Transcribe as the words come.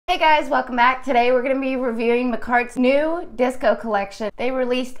Hey guys, welcome back. Today we're going to be reviewing Makartt's new disco collection. They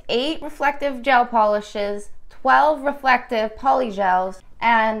released 8 reflective gel polishes, 12 reflective polygels,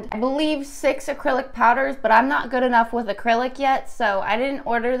 and I believe 6 acrylic powders, but I'm not good enough with acrylic yet, so I didn't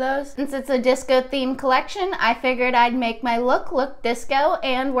order those. Since it's a disco themed collection, I figured I'd make my look disco,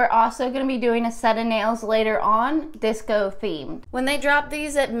 and we're also going to be doing a set of nails later on, disco themed. When they dropped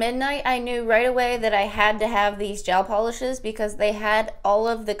these at midnight, I knew right away that I had to have these gel polishes because they had all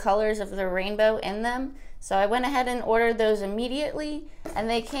of the colors of the rainbow in them. So I went ahead and ordered those immediately, and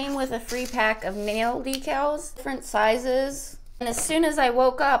they came with a free pack of nail decals, different sizes. And as soon as I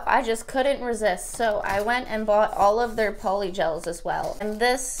woke up, I just couldn't resist, so I went and bought all of their polygels as well. And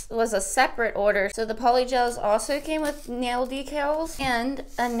this was a separate order, so the polygels also came with nail decals and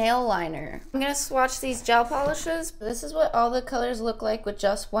a nail liner. I'm gonna swatch these gel polishes. This is what all the colors look like with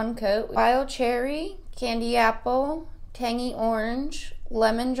just one coat. Wild cherry, candy apple, tangy orange,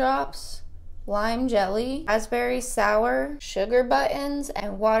 lemon drops, lime jelly, raspberry sour, sugar buttons,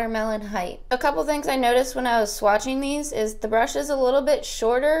 and watermelon hype. A couple things I noticed when I was swatching these is the brush is a little bit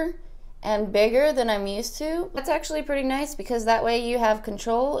shorter and bigger than I'm used to. That's actually pretty nice because that way you have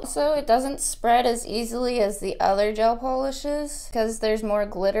control. So it doesn't spread as easily as the other gel polishes because there's more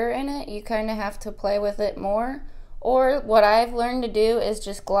glitter in it. You kind of have to play with it more. Or what I've learned to do is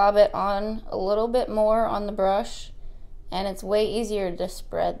just glob it on a little bit more on the brush, and it's way easier to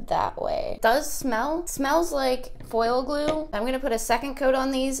spread that way. It does smell. It smells like foil glue. I'm gonna put a second coat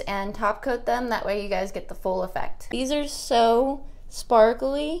on these and top coat them, that way you guys get the full effect. These are so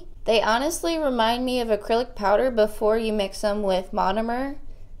sparkly. They honestly remind me of acrylic powder before you mix them with monomer.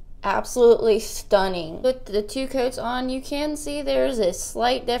 Absolutely stunning. With the 2 coats on, you can see there's a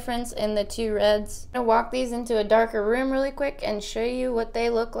slight difference in the 2 reds. I'm gonna walk these into a darker room really quick and show you what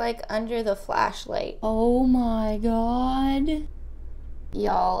they look like under the flashlight. Oh my god.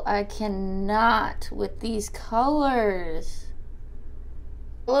 Y'all, I cannot with these colors.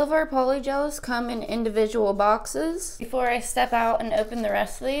 All of our polygels come in individual boxes. Before I step out and open the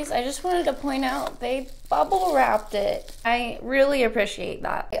rest of these, I just wanted to point out they bubble wrapped it. I really appreciate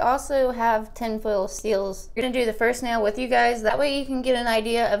that. I also have tinfoil seals. I'm gonna do the first nail with you guys. That way you can get an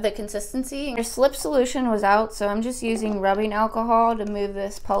idea of the consistency. Your slip solution was out, so I'm just using rubbing alcohol to move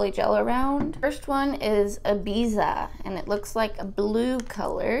this polygel around. First one is Ibiza, and it looks like a blue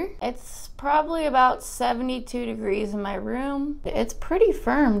color. It's probably about 72 degrees in my room. It's pretty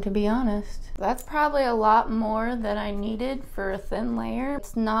firm, to be honest. That's probably a lot more than I needed for a thin layer.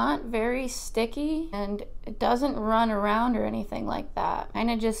 It's not very sticky and it doesn't run around or anything like that.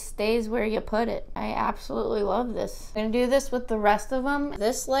 Kind of just stays where you put it. I absolutely love this. I'm gonna do this with the rest of them.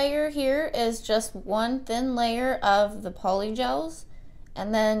 This layer here is just one thin layer of the polygels,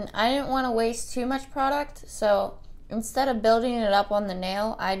 and then I didn't want to waste too much product, so instead of building it up on the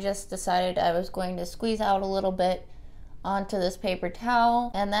nail, I just decided I was going to squeeze out a little bit onto this paper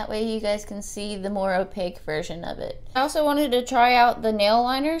towel, and that way you guys can see the more opaque version of it. I also wanted to try out the nail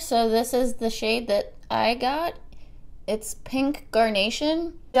liner, so this is the shade that I got. It's Pink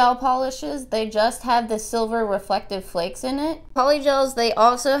Carnation. Gel polishes, they just have the silver reflective flakes in it. Polygels, they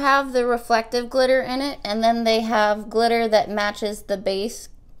also have the reflective glitter in it, and then they have glitter that matches the base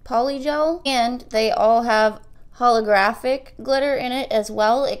polygel, and they all have holographic glitter in it as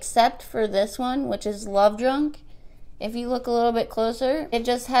well, except for this one, which is Love Drunk. If you look a little bit closer, it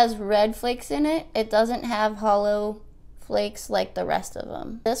just has red flakes in it. It doesn't have hollow flakes like the rest of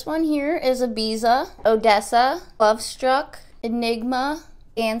them. This one here is Ibiza, Odessa, Love Struck, Enigma,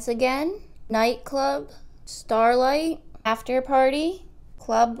 Dance Again, Nightclub, Starlight, After Party,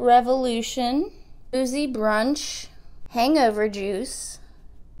 Club Revolution, Boozy Brunch, Hangover Juice,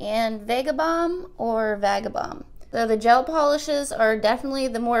 and Vagabomb or Vagabomb. So the gel polishes are definitely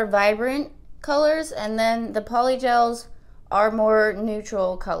the more vibrant colors, and then the polygels are more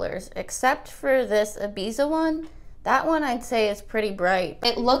neutral colors, except for this Ibiza one. That one I'd say is pretty bright.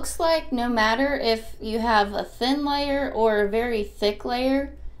 It looks like no matter if you have a thin layer or a very thick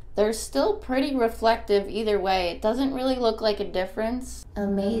layer, they're still pretty reflective either way. It doesn't really look like a difference.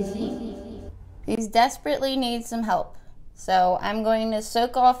 Amazing. These desperately need some help. So I'm going to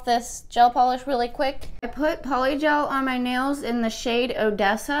soak off this gel polish really quick. I put polygel on my nails in the shade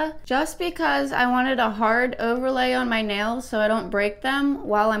Odessa just because I wanted a hard overlay on my nails so I don't break them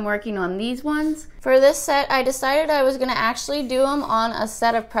while I'm working on these ones. For this set, I decided I was going to actually do them on a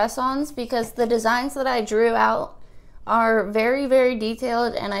set of press-ons because the designs that I drew out are very, very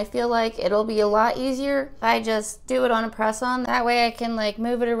detailed, and I feel like it'll be a lot easier if I just do it on a press-on. That way I can like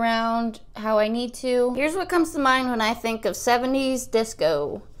move it around how I need to. Here's what comes to mind when I think of 70s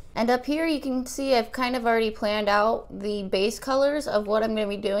disco. And up here you can see I've kind of already planned out the base colors of what I'm going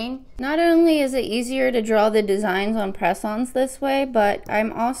to be doing. Not only is it easier to draw the designs on press-ons this way, but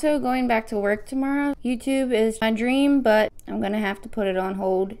I'm also going back to work tomorrow. YouTube is my dream, but I'm going to have to put it on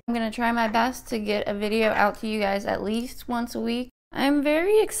hold. I'm going to try my best to get a video out to you guys at least once a week. I'm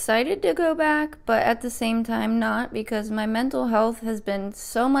very excited to go back, but at the same time not, because my mental health has been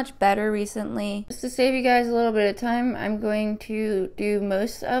so much better recently. Just to save you guys a little bit of time, I'm going to do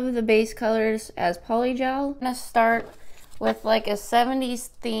most of the base colors as polygel. I'm going to start with like a 70s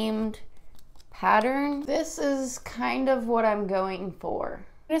themed pattern. This is kind of what I'm going for.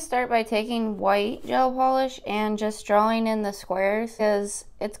 I'm going to start by taking white gel polish and just drawing in the squares, because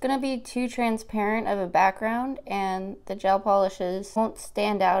it's going to be too transparent of a background and the gel polishes won't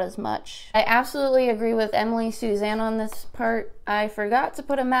stand out as much. I absolutely agree with Emily Suzanne on this part. I forgot to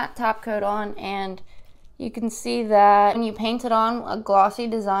put a matte top coat on, and you can see that when you paint it on a glossy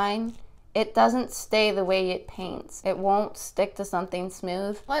design, it doesn't stay the way it paints. It won't stick to something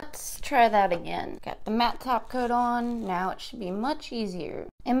smooth. Let's try that again. Got the matte top coat on. Now it should be much easier.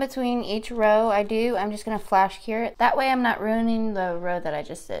 In between each row I'm just gonna flash cure it. That way I'm not ruining the row that I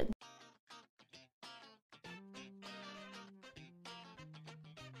just did.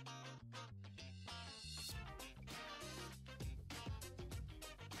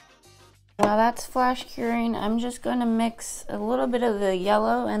 While that's flash curing, I'm just going to mix a little bit of the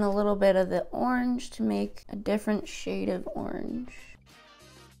yellow and a little bit of the orange to make a different shade of orange.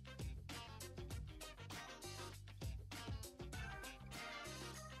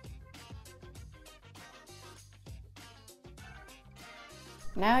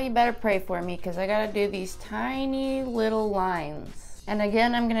 Now you better pray for me, because I gotta do these tiny little lines. And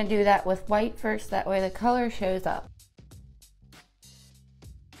again, I'm gonna do that with white first, that way the color shows up.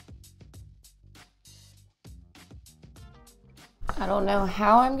 I don't know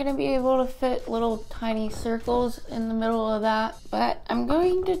how I'm going to be able to fit little tiny circles in the middle of that, but I'm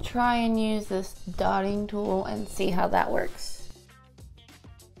going to try and use this dotting tool and see how that works.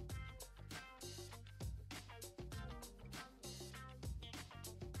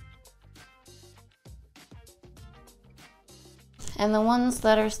 And the ones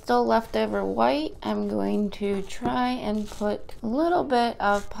that are still left over white, I'm going to try and put a little bit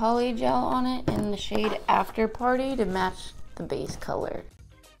of polygel on it in the shade After Party to match the base color.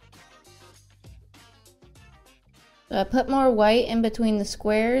 So I put more white in between the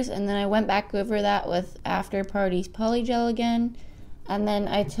squares, and then I went back over that with After Party's polygel again. And then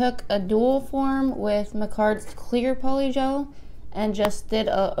I took a dual form with Makartt's clear polygel and just did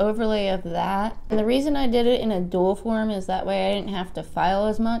an overlay of that. And the reason I did it in a dual form is that way I didn't have to file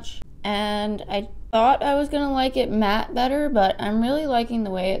as much. And I thought I was gonna like it matte better, but I'm really liking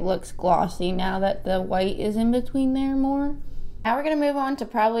the way it looks glossy now that the white is in between there more. Now we're gonna move on to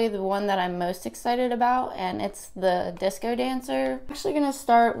probably the one that I'm most excited about, and it's the disco dancer. I'm actually gonna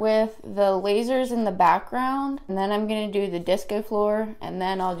start with the lasers in the background, and then I'm gonna do the disco floor, and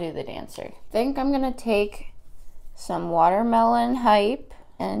then I'll do the dancer. I think I'm gonna take some watermelon hype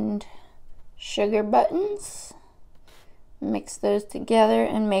and sugar buttons, mix those together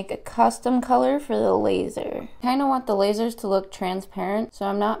and make a custom color for the laser. I kind of want the lasers to look transparent, so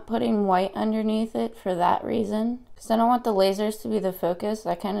I'm not putting white underneath it for that reason, because I don't want the lasers to be the focus.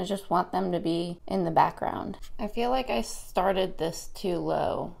 I kind of just want them to be in the background. I feel like I started this too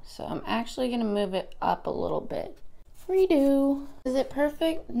low, so I'm actually going to move it up a little bit. Redo. Is it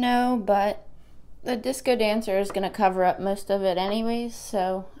perfect? No, but the disco dancer is going to cover up most of it anyways,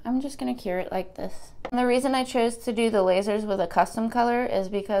 so I'm just going to cure it like this. And the reason I chose to do the lasers with a custom color is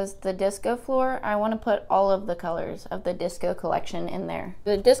because the disco floor, I want to put all of the colors of the disco collection in there.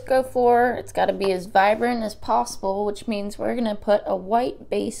 The disco floor, it's got to be as vibrant as possible, which means we're going to put a white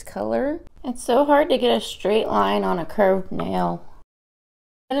base color. It's so hard to get a straight line on a curved nail.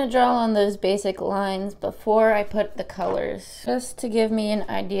 I'm going to draw on those basic lines before I put the colors, just to give me an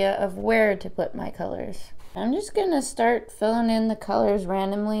idea of where to put my colors. I'm just going to start filling in the colors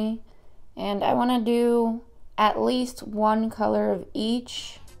randomly, and I want to do at least one color of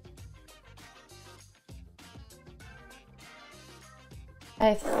each.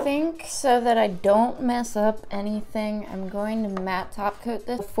 I think so that I don't mess up anything, I'm going to matte top coat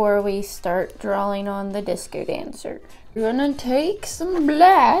this before we start drawing on the disco dancer. We're gonna take some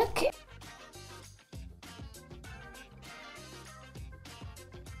black.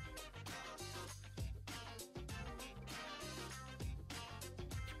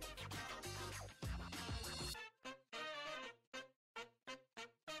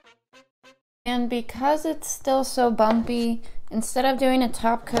 And because it's still so bumpy, Instead of doing a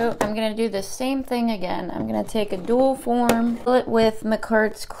top coat, I'm gonna do the same thing again. I'm gonna take a dual form, fill it with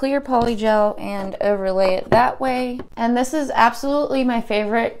Makartt's clear polygel and overlay it that way. And this is absolutely my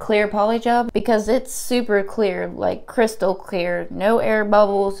favorite clear polygel because it's super clear, like crystal clear, no air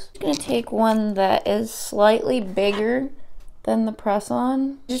bubbles. I'm gonna take one that is slightly bigger than the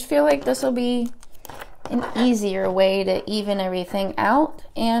press-on. I just feel like this will be an easier way to even everything out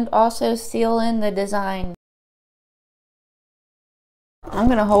and also seal in the design. I'm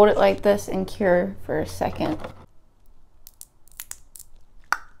gonna hold it like this and cure for a second.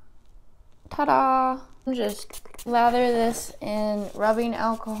 Ta-da! Just lather this in rubbing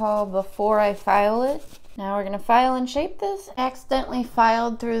alcohol before I file it. Now we're gonna file and shape this. I accidentally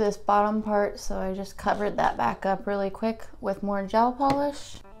filed through this bottom part, so I just covered that back up really quick with more gel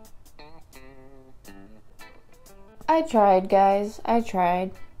polish. I tried, guys, I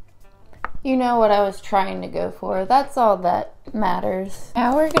tried. You know what I was trying to go for. That's all that matters.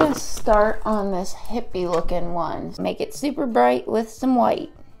 Now we're gonna start on this hippie looking one. Make it super bright with some white.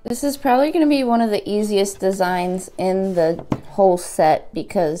 This is probably gonna be one of the easiest designs in the whole set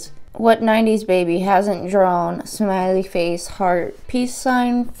because what 90s baby hasn't drawn a smiley face, heart, peace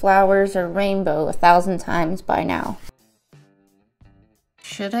sign, flowers, or rainbow 1,000 times by now?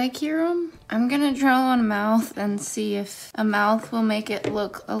 Should I cure them? I'm gonna draw on a mouth and see if a mouth will make it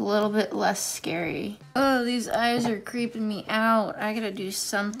look a little bit less scary. Oh, these eyes are creeping me out. I gotta do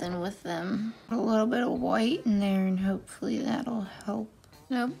something with them. A little bit of white in there and hopefully that'll help.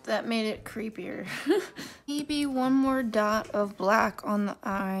 Nope, that made it creepier. Maybe one more dot of black on the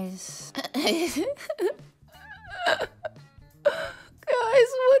eyes. Guys, what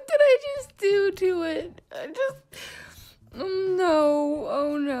did I just do to it?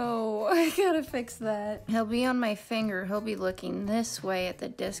 Oh no, I gotta fix that. He'll be on my finger, he'll be looking this way at the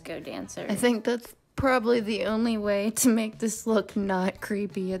disco dancer. I think that's probably the only way to make this look not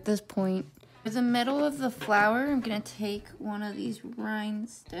creepy at this point. For the middle of the flower, I'm gonna take one of these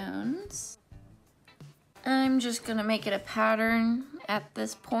rhinestones. I'm just gonna make it a pattern at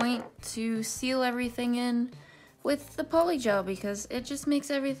this point to seal everything in with the polygel because it just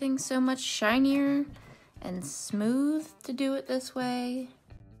makes everything so much shinier and smooth to do it this way.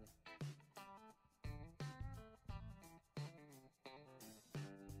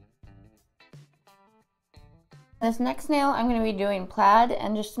 This next nail I'm going to be doing plaid,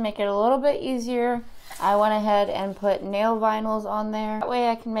 and just to make it a little bit easier, I went ahead and put nail vinyls on there. That way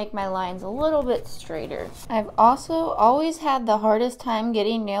I can make my lines a little bit straighter. I've also always had the hardest time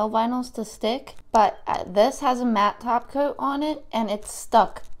getting nail vinyls to stick, but this has a matte top coat on it and it's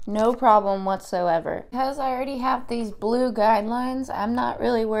stuck. No problem whatsoever. Because I already have these blue guidelines, I'm not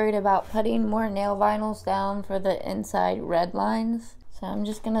really worried about putting more nail vinyls down for the inside red lines. So I'm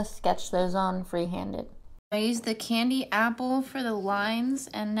just gonna sketch those on freehanded. I used the candy apple for the lines,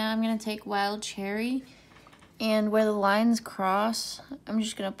 and now I'm gonna take wild cherry, and where the lines cross, I'm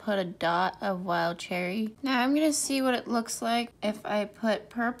just gonna put a dot of wild cherry. Now I'm gonna see what it looks like if I put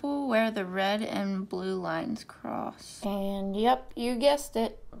purple where the red and blue lines cross. And yep, you guessed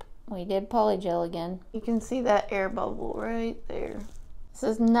it. We did polygel again. You can see that air bubble right there. This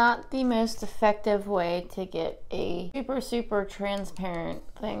is not the most effective way to get a super transparent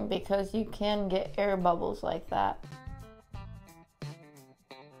thing because you can get air bubbles like that.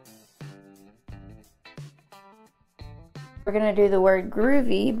 We're gonna do the word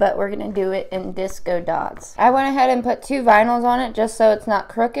groovy, but we're gonna do it in disco dots. I went ahead and put 2 vinyls on it just so it's not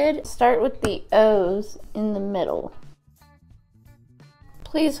crooked. Start with the O's in the middle.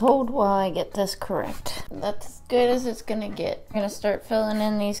 Please hold while I get this correct. That's as good as it's gonna get. I'm gonna start filling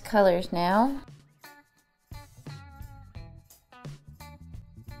in these colors now.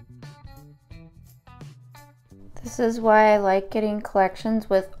 This is why I like getting collections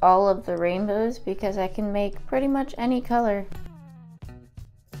with all of the rainbows, because I can make pretty much any color.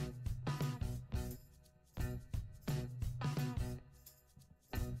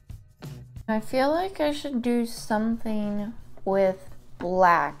 I feel like I should do something with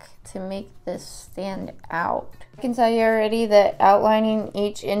black to make this stand out. I can tell you already that outlining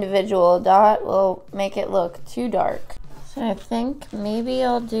each individual dot will make it look too dark. So I think maybe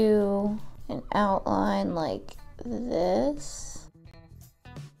I'll do an outline like this.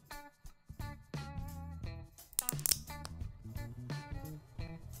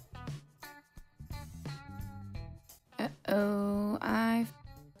 Uh-oh, I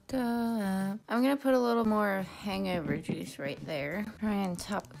fucked up. I'm gonna put a little more hangover juice right there. Try and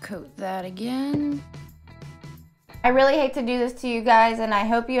top coat that again. I really hate to do this to you guys, and I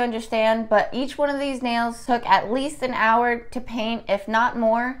hope you understand, but each one of these nails took at least an hour to paint, if not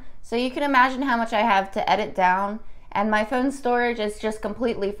more. So you can imagine how much I have to edit down and my phone storage is just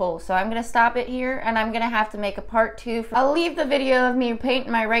completely full. So I'm gonna stop it here, and I'm gonna have to make a part 2. I'll leave the video of me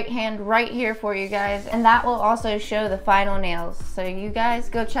painting my right hand right here for you guys, and that will also show the final nails. So you guys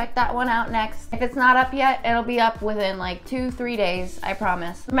go check that one out next. If it's not up yet, it'll be up within like 2-3 days, I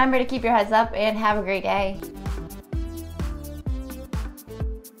promise. Remember to keep your heads up and have a great day.